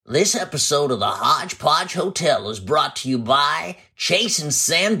This episode of the Hodgepodge Hotel is brought to you by Chasing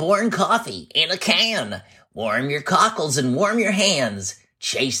Sanborn Coffee in a can. Warm your cockles and warm your hands.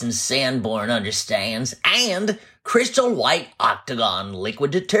 Chasing Sanborn understands. And Crystal White Octagon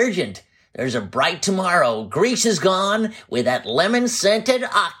liquid detergent. There's a bright tomorrow. Grease is gone with that lemon-scented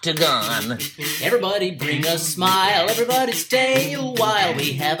Octagon. Everybody bring a smile. Everybody stay a while.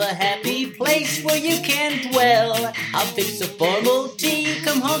 We have a happy place where you can dwell. I'll fix a formal tea.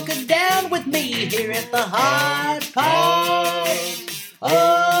 Come hunker down with me here at the Hodgepodge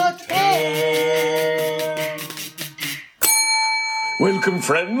Hotel. Welcome,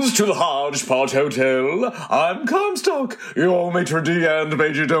 friends, to the Hodgepodge Hotel. I'm Comstock, your maitre d' and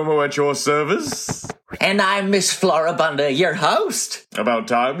majordomo at your service. And I'm Miss Floribunda, your host. About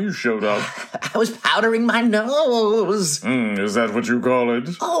time you showed up. I was powdering my nose. Is that what you call it?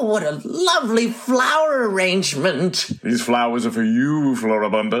 Oh, what a lovely flower arrangement. These flowers are for you,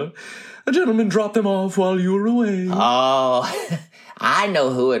 Floribunda. A gentleman dropped them off while you were away. Oh, I know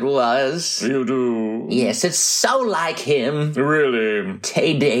who it was. You do? Yes, it's so like him. Really?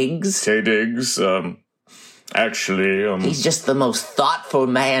 Tay Diggs. Tay Diggs, actually, He's just the most thoughtful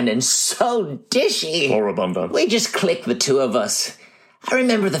man and so dishy. Floribunda. We just clicked, the two of us. I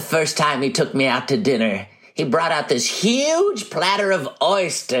remember the first time he took me out to dinner. He brought out this huge platter of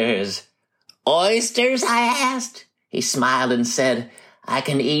oysters. Oysters, I asked. He smiled and said, I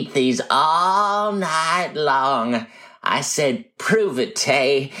can eat these all night long. I said, prove it,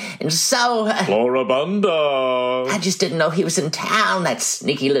 Tay. And so... Floribunda. I just didn't know he was in town, that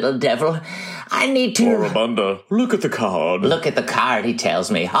sneaky little devil. I need to... Floribunda, look at the card. Look at the card, he tells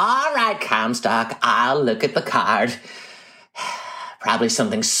me. All right, Comstock, I'll look at the card. Probably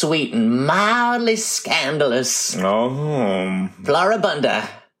something sweet and mildly scandalous. Oh. Floribunda,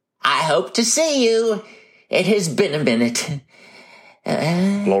 I hope to see you. It has been a minute.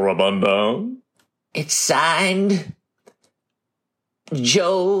 Floribunda. It's signed...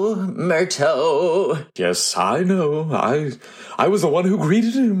 Joe Mirto. Yes, I know. I was the one who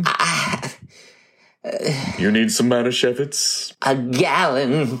greeted him. You need some Manischewitz? A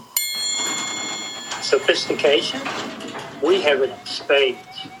gallon. Sophistication? We have it in spades.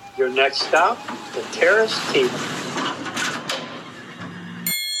 Your next stop, the Terrace Tea.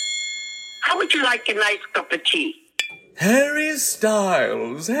 How would you like a nice cup of tea? Harry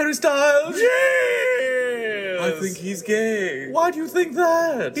Styles. Harry Styles, yes! I think he's gay. Why do you think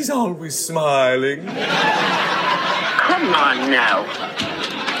that? He's always smiling. Come on now.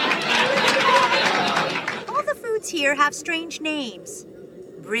 All the foods here have strange names.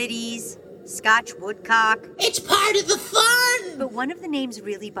 Britties, Scotch woodcock. It's part of the fun. But one of the names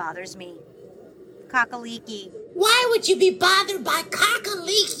really bothers me. Cockaliki. Why would you be bothered by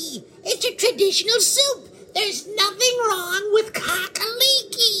cockaliki? It's a traditional soup. There's nothing wrong with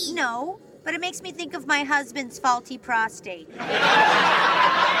cockaliki. No, but it makes me think of my husband's faulty prostate.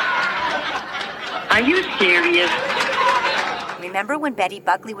 Are you serious? Remember when Betty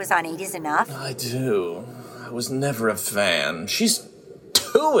Buckley was on 8 is Enough? I do. I was never a fan. She's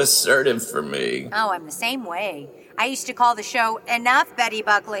too assertive for me. Oh, I'm the same way. I used to call the show Enough, Betty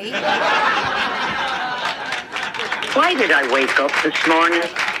Buckley. Why did I wake up this morning?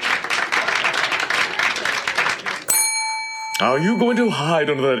 Are you going to hide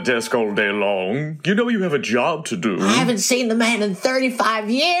under that desk all day long? You know you have a job to do. I haven't seen the man in 35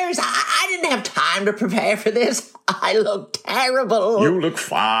 years. I didn't have time to prepare for this. I look terrible. You look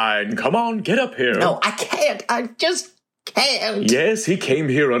fine. Come on, get up here. No, I can't. I just can't. Yes, he came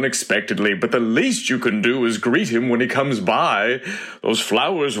here unexpectedly, but the least you can do is greet him when he comes by. Those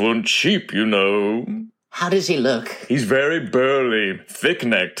flowers weren't cheap, you know. How does he look? He's very burly,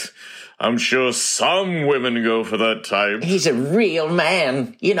 thick-necked. I'm sure some women go for that type. He's a real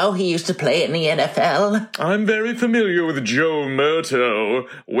man. You know, he used to play in the NFL. I'm very familiar with Joe Mirto.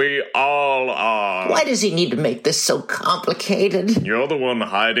 We all are. Why does he need to make this so complicated? You're the one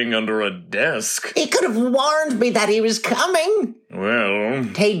hiding under a desk. He could have warned me that he was coming. Well...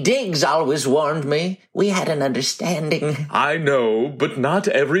 Tay Diggs always warned me. We had an understanding. I know, but not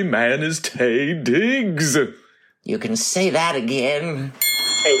every man is Tay Diggs. You can say that again.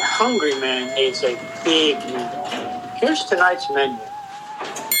 A hungry man needs a big meal. Here's tonight's menu.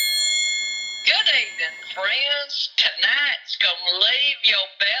 Good evening, friends. Tonight's gonna leave your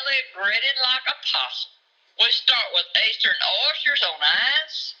belly gritted like a possum. We start with Eastern oysters on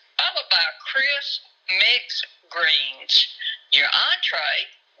ice, followed by crisp mixed greens. Your entree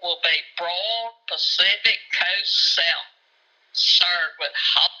will be broiled Pacific Coast salmon, served with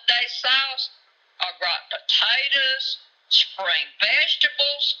holiday sauce, or got potatoes, spring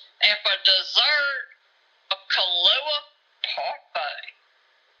vegetables, and for dessert, a Kahlua parfait.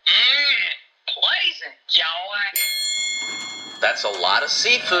 That's a lot of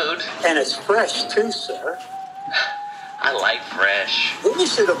seafood. And it's fresh, too, sir. I like fresh. Then you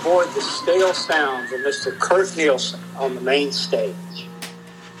should avoid the stale sounds of Mr. Kurt Nielsen on the main stage.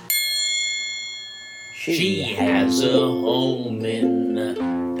 She has a home in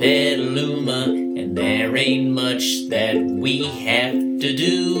Petaluma, and there ain't much that we have to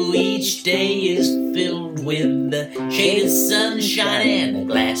do. Each day is filled with the shade of sunshine and a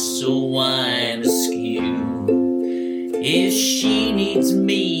glass of wine askew. If she needs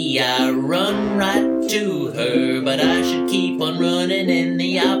me, I run right to her, but I should keep on running in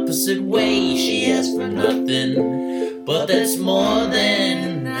the opposite way. She asks for nothing, but that's more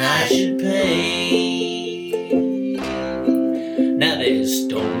than I should pay. Now there's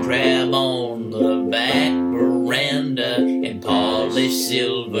stone crab on the back veranda and polished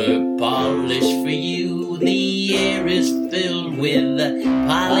silver polish for you. The air is filled with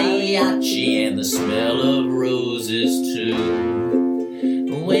Pagliacci and the smell of roses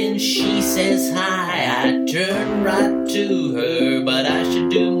too. When she says hi, I turn right to her, but I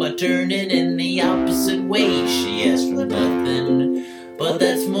should do my turning in the opposite way. She asks for nothing, but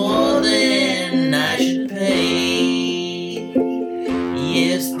that's more than I should pay.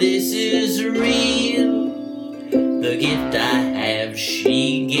 Yes, this is real. The gift I have,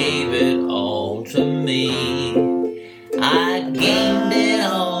 she gave it all to me. I gained it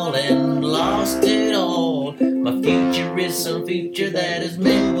all and lost it all. My future is some future that is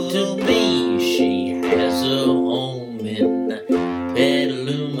meant to be. She has a home in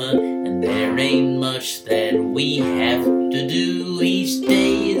Petaluma, and there ain't much that we have to do. Each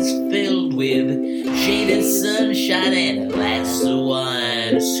day is filled with shaded sunshine and a glass of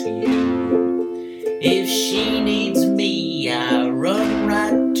wine askew. If she needs me, I run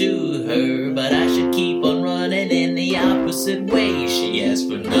right to her, but I should keep on running in the opposite way. She asks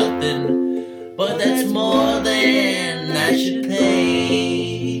for nothing, but that's more than I should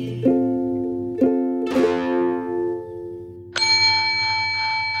pay.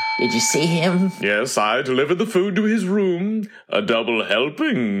 Did you see him? Yes, I delivered the food to his room. A double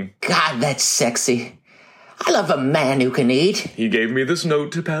helping. God, that's sexy. I love a man who can eat. He gave me this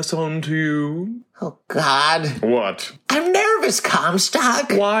note to pass on to you. Oh, God. What? I'm nervous,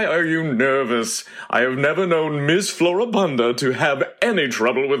 Comstock. Why are you nervous? I have never known Miss Floribunda to have any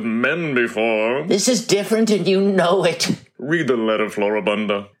trouble with men before. This is different and you know it. Read the letter,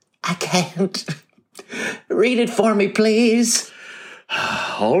 Floribunda. I can't. Read it for me, please.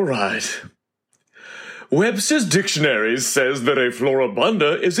 All right. Webster's Dictionary says that a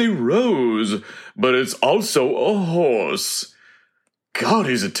Floribunda is a rose, but it's also a horse. God,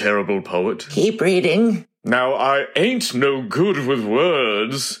 he's a terrible poet. Keep reading. Now, I ain't no good with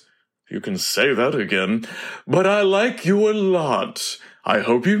words. You can say that again. But I like you a lot. I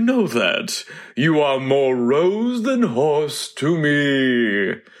hope you know that. You are more rose than horse to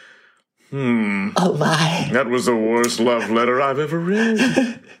me. Oh, my. That was the worst love letter I've ever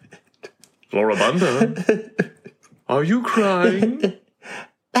read. Floribunda, are you crying?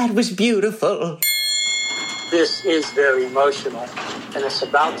 That was beautiful. This is very emotional, and it's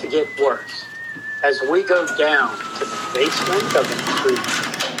about to get worse as we go down to the basement of the tree.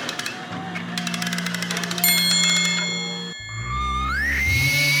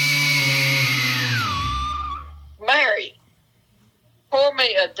 Mary, pour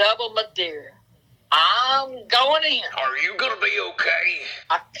me a double Madeira. I'm going in. Are you gonna be okay?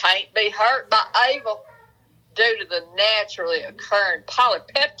 I can't be hurt by evil due to the naturally occurring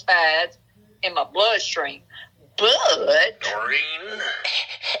polypeptides in my bloodstream. But Doreen?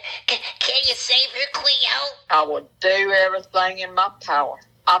 Can you save her, Cleo? I will do everything in my power.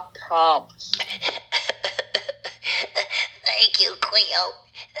 I promise. Thank you, Cleo.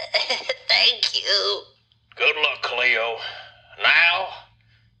 Thank you. Good luck, Cleo. Now,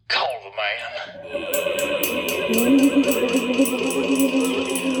 call the man.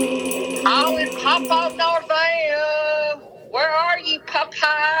 Oh, it's Papa Norvell. Where are you,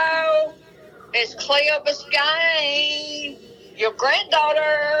 Papa? It's Cleo Biscayne, your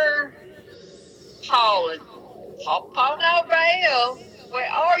granddaughter. Calling. Papa Norvell. Where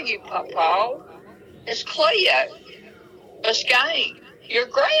are you, Papa? It's Cleo Biscayne, your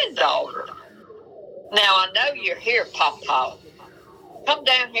granddaughter. Now, I know you're here, Papa. Come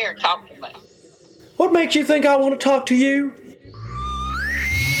down here and talk to me. What makes you think I want to talk to you?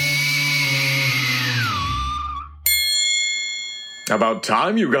 About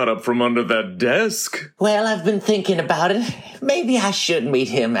time you got up from under that desk. Well, I've been thinking about it. Maybe I should meet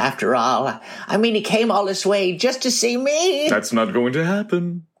him after all. I mean, he came all this way just to see me. That's not going to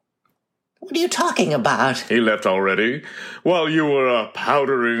happen. What are you talking about? He left already, while you were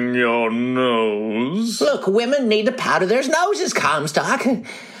powdering your nose. Look, women need to powder their noses, Comstock. And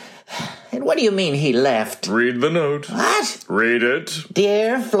what do you mean he left? Read the note. What? Read it.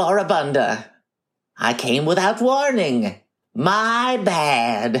 Dear Floribunda, I came without warning. My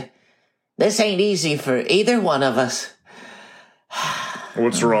bad. This ain't easy for either one of us.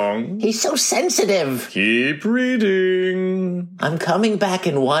 What's wrong? He's so sensitive. Keep reading. I'm coming back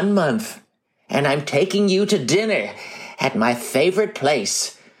in 1 month, and I'm taking you to dinner at my favorite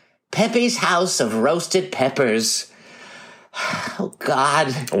place, Pepe's House of Roasted Peppers. Oh,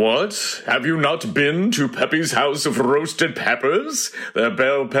 God. What? Have you not been to Pepe's House of Roasted Peppers? Their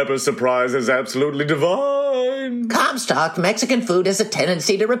bell pepper surprise is absolutely divine. Comstock, Mexican food has a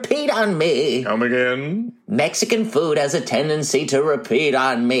tendency to repeat on me. Come again? Mexican food has a tendency to repeat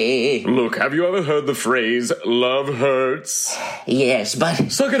on me. Look, have you ever heard the phrase, love hurts? Yes,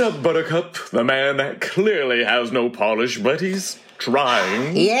 but... Suck it up, Buttercup. The man clearly has no polish, but he's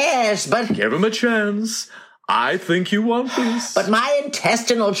trying. Yes, but... Give him a chance. I think you want this. But my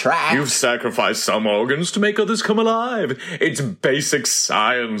intestinal tract... You've sacrificed some organs to make others come alive. It's basic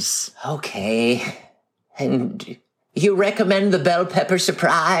science. Okay. And you recommend the bell pepper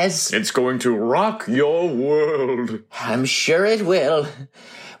surprise? It's going to rock your world. I'm sure it will.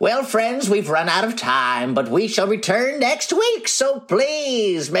 Well, friends, we've run out of time, but we shall return next week, so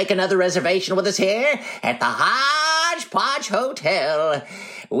please make another reservation with us here at the Hodgepodge Hotel.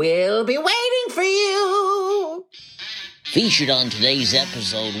 We'll be waiting for you. Featured on today's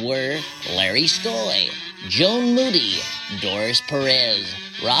episode were Larry Stoy, Joan Moody, Doris Perez,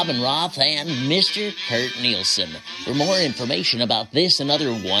 Robin Roth, and Mr. Kurt Nielsen. For more information about this and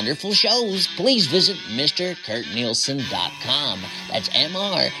other wonderful shows, please visit MrKurtNielsen.com. That's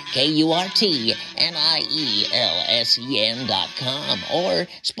MrKurtNielsen.com. Or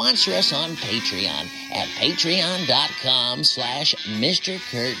sponsor us on Patreon at patreon.com/Mr.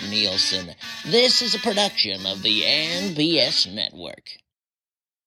 Kurt Nielsen. This is a production of the NBS Network.